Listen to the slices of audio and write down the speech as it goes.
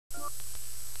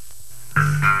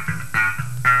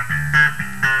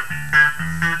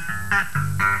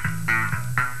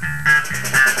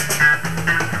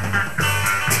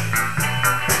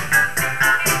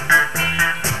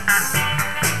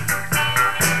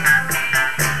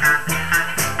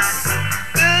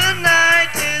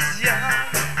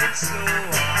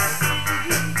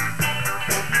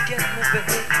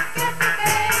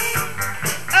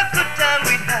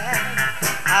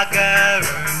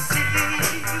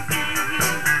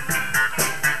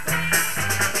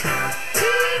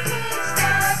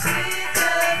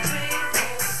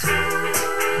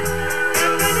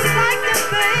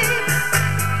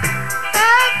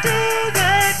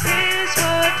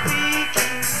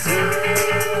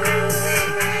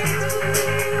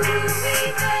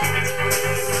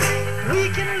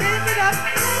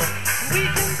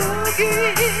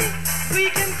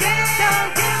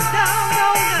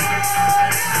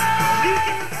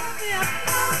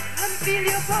feel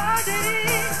your body.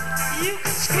 You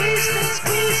can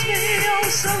squeeze me, oh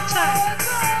so tight.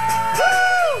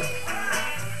 Woo!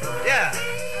 Yeah,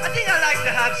 I think I'd like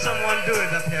to have someone do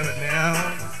it up here with me.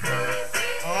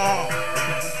 Oh.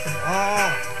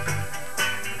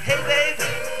 Hey, babe.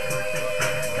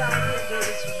 Come here and do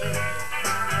this with me.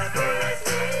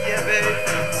 Yeah, babe.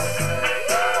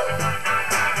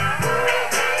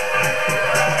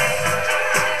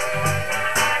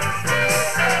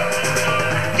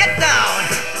 Get down.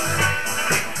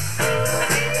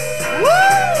 Woo!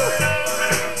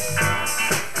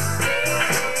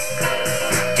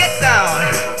 Get down.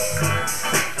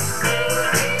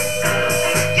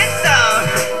 Get down.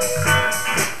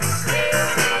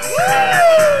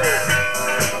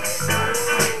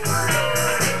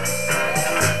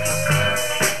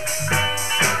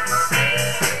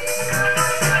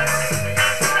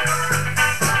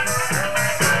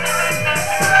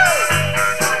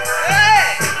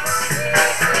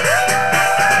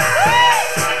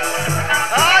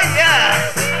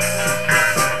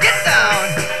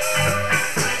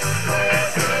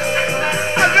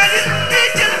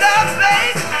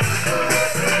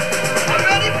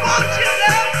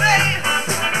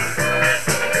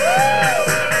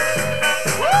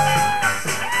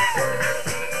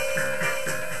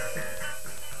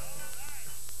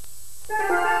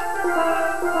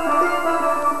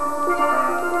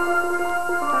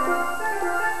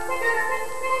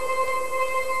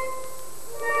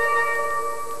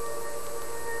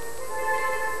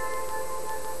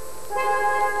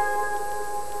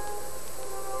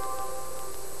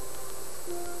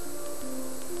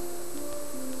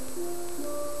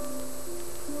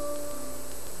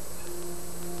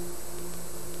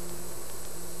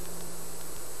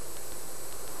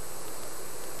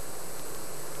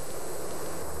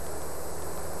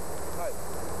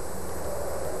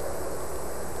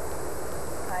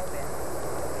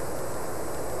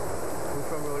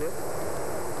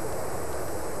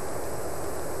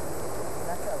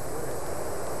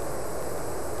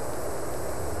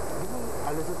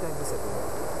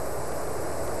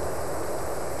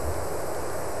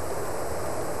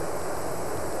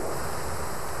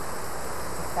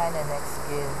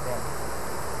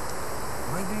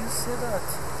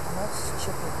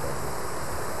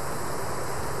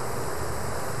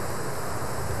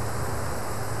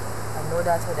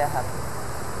 That's what happened.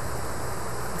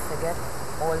 He forget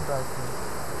all about me.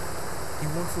 He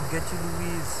won't forget you,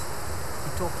 Louise. He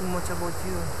talked too much about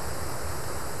you.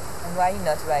 And why you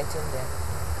not writing then?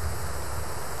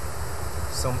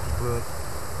 Some people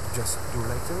just do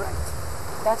like to write.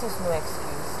 That is no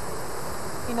excuse.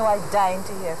 You know, I'm dying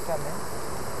to hear from him.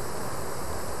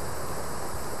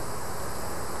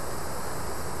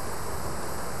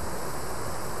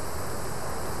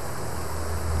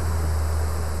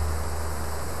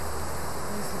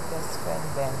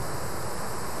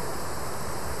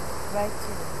 Write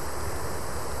to him.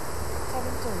 Tell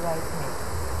him to write me.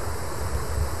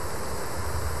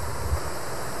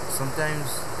 Sometimes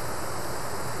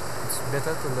it's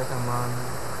better to let a man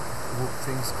work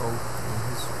things out in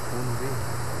his own way.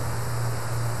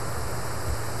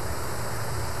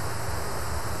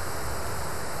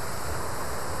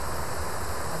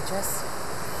 I just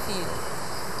feel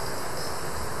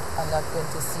I'm not going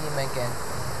to see him again.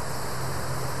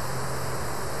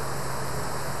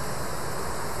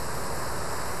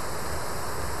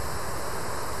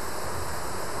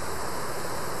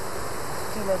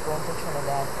 Going to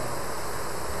Trinidad.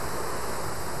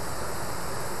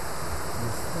 You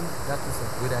think that is a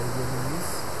good idea,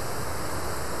 Louise?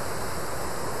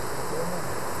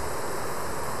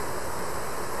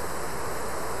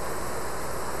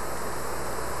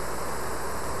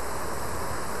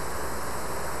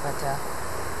 But I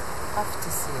have to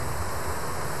see him.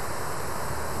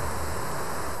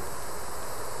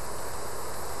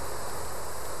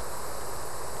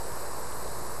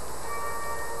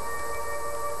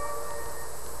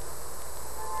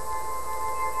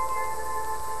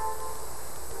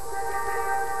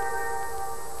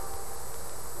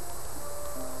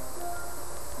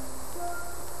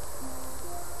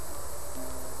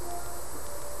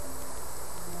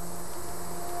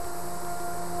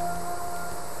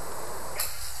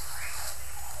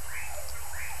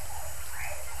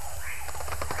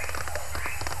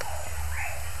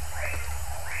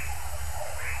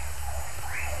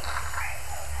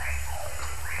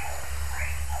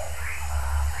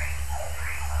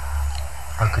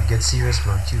 I could get serious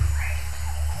about you.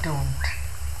 Don't.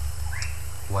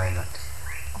 Why not?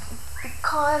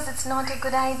 Because it's not a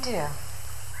good idea.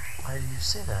 Why do you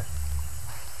say that?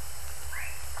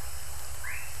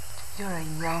 You're a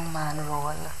young man,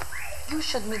 Rodill. You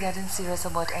shouldn't be getting serious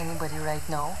about anybody right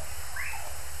now.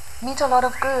 Meet a lot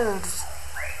of girls.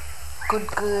 Good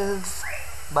girls,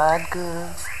 bad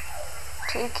girls.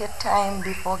 Take your time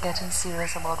before getting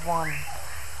serious about one.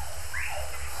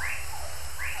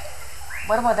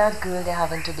 What about that girl they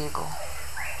have in Tobago?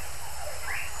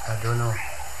 I don't know.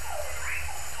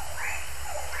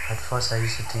 At first I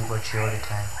used to think about you all the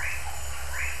time.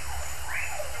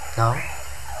 Now,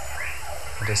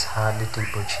 I just hardly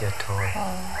think about you at all.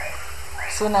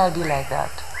 Soon I'll be like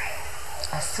that.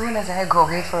 As soon as I go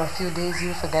away for a few days,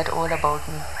 you'll forget all about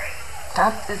me.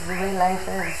 That is the way life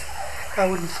is. I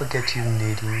wouldn't forget you,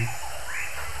 Nadine.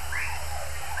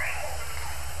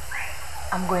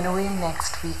 I'm going away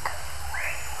next week.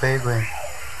 Where are you going?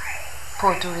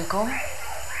 Puerto Rico.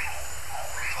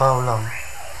 For how long?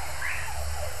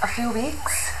 A few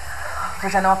weeks.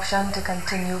 With an option to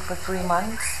continue for 3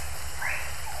 months.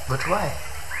 But why?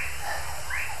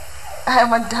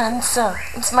 I'm a dancer.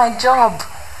 It's my job.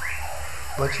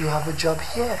 But you have a job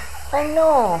here. I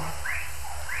know.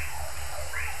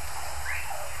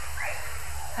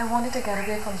 I wanted to get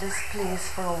away from this place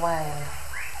for a while.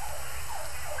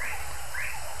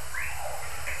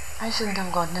 I shouldn't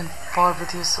have gotten involved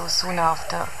with you so soon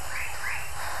after.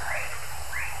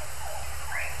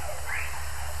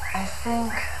 I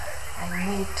think I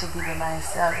need to be by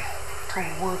myself to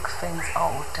work things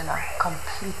out in a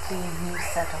completely new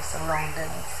set of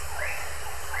surroundings.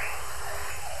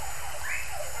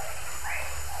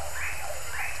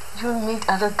 You'll meet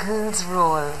other girls,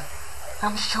 Roll.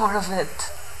 I'm sure of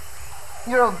it.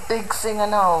 You're a big singer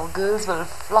now. Girls will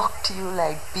flock to you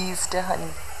like bees to honey.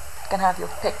 You can have your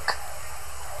pick.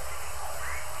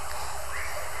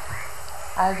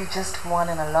 I'll be just one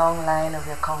in a long line of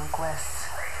your conquests.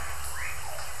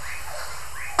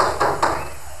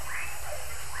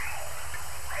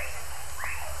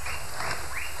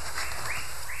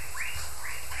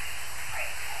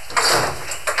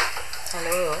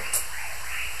 Hello.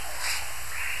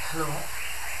 Hello.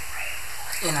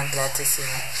 You're not glad to see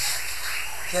me?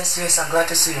 Yes, I'm glad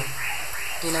to see you.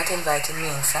 You're not inviting me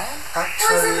inside?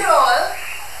 Actually,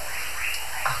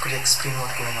 I could explain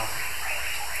what's going on.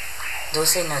 Don't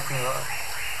say nothing, Roll.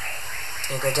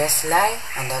 You could just lie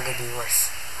and that could be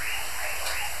worse.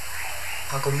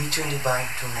 I'll go meet you in the bar in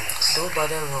 2 minutes. Don't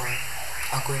bother, Roll.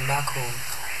 I'm going back home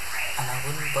and I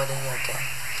wouldn't bother you again.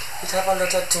 We have a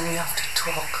lot of things we have to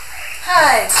talk.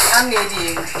 Hi, I'm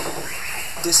Nadine.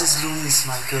 This is Louise,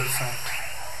 my girlfriend.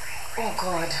 Oh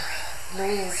God,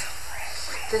 Louise,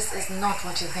 this is not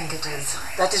what you think it is.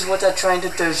 That is what I'm trying to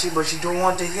tell you, but she don't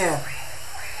want to hear.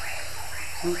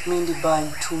 Meet me in the bar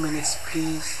in 2 minutes,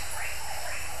 please.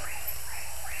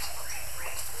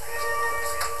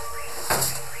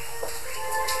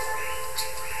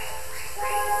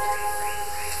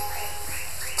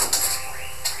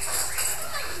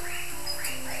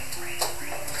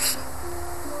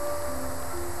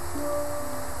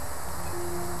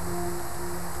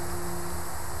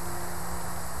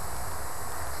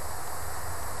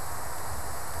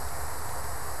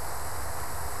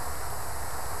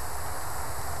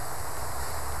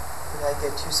 Could I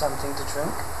get you something to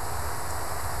drink?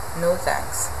 No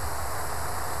thanks.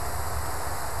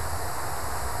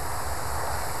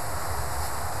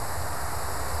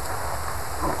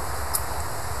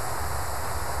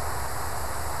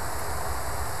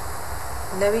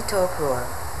 Let me talk, Roll.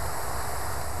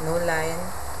 No lying,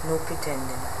 no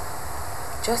pretending.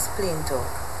 Just plain talk.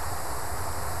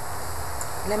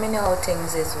 Let me know how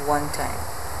things is one time.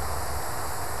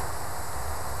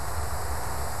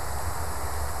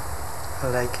 I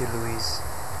like you, Louise.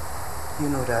 You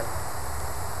know that.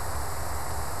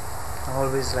 I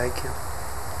always like you.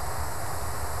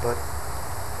 But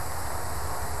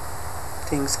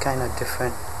things kinda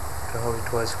different to how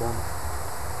it was home.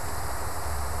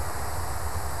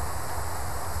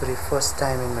 For the first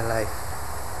time in my life,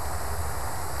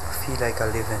 I feel like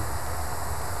I'm living.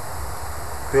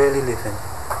 Really living.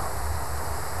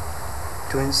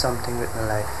 Doing something with my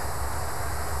life.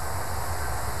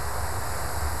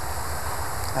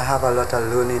 I have a lot of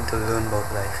learning to learn about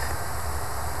life.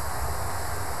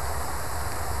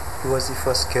 She was the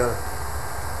first girl,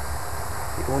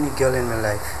 the only girl in my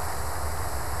life,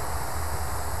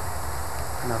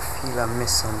 and I feel I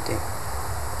miss something.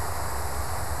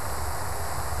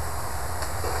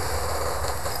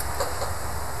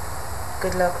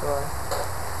 Good luck, Roll.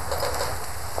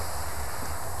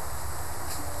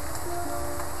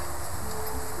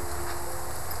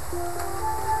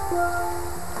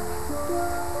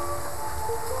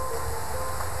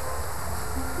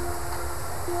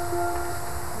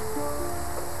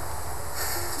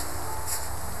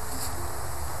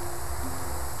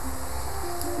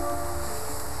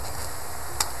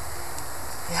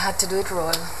 You had to do it,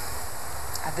 Roll.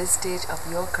 At this stage of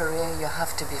your career, you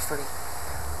have to be free.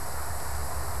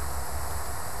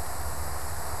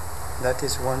 That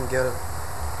is one girl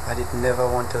I did never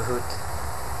want to hurt.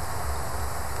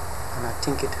 And I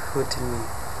think it hurting me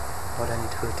more than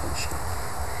it hurting she.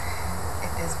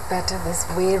 It is better this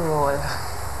way, Roll.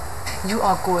 You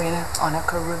are going on a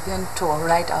Caribbean tour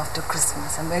right after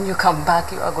Christmas, and when you come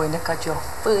back, you are going to cut your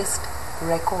first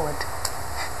record.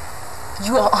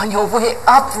 You are on your way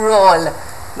up, Roll.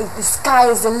 The sky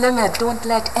is the limit. Don't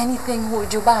let anything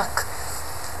hold you back.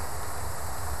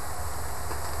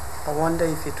 I wonder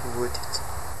if it worth it.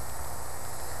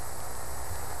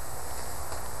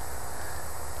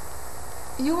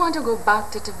 You want to go back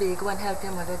to Tobago and help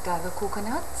your mother gather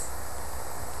coconuts?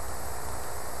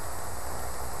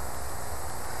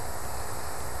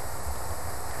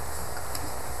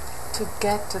 To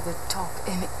get to the top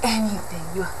in anything,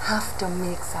 you have to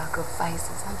make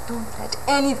sacrifices, and don't let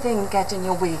anything get in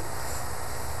your way.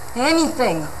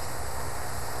 Anything.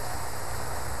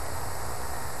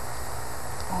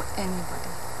 Or anybody.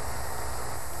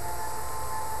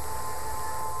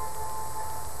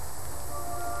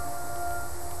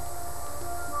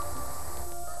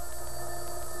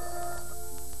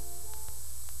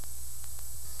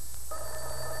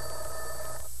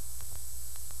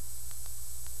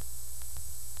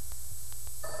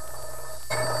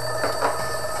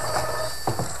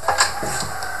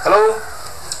 Hello?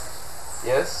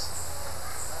 Yes?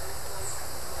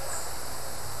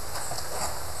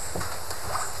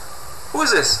 Who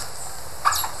is this?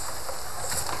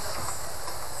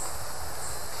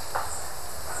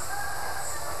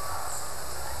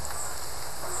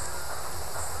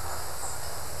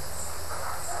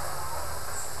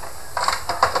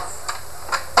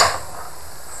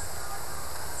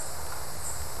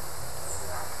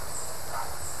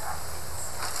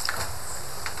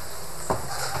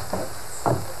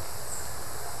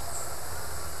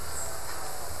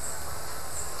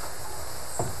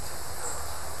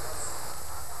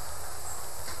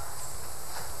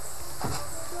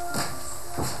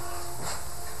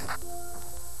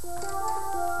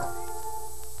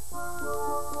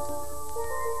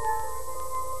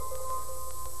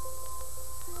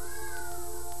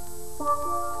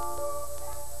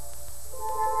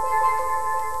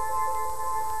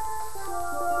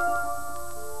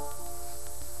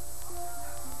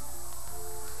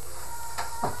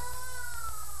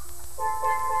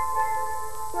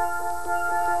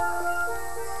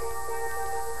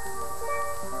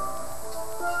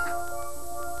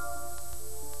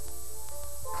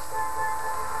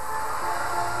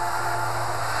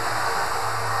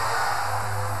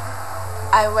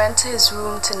 I went to his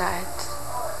room tonight.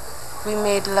 We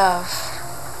made love.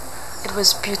 It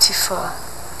was beautiful.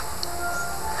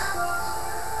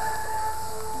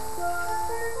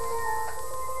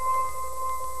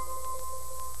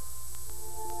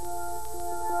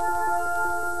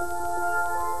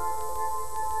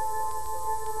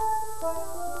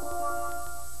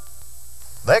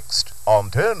 Next, on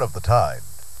Turn of the Tide.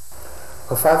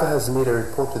 Her father has made a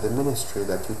report to the ministry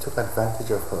that you took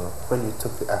advantage of her when you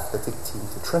took the athletic team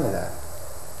to Trinidad.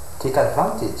 Take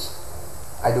advantage?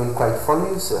 I don't quite follow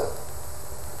you, sir.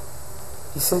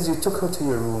 He says you took her to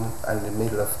your room and you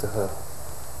made love to her.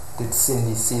 Did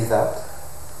Cindy see that?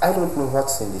 I don't know what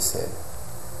Cindy said,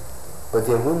 but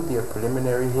there will be a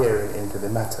preliminary hearing into the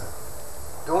matter.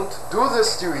 Don't do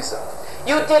this, Teresa.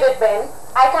 You did it, Ben.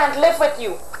 I can't live with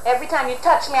you. Every time you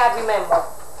touch me, I remember.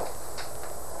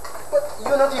 But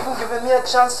you're not even giving me a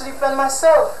chance to defend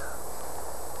myself.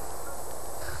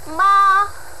 Ma!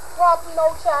 What,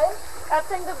 no child? I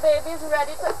think the baby's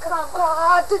ready to come.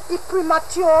 God, it's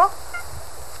premature.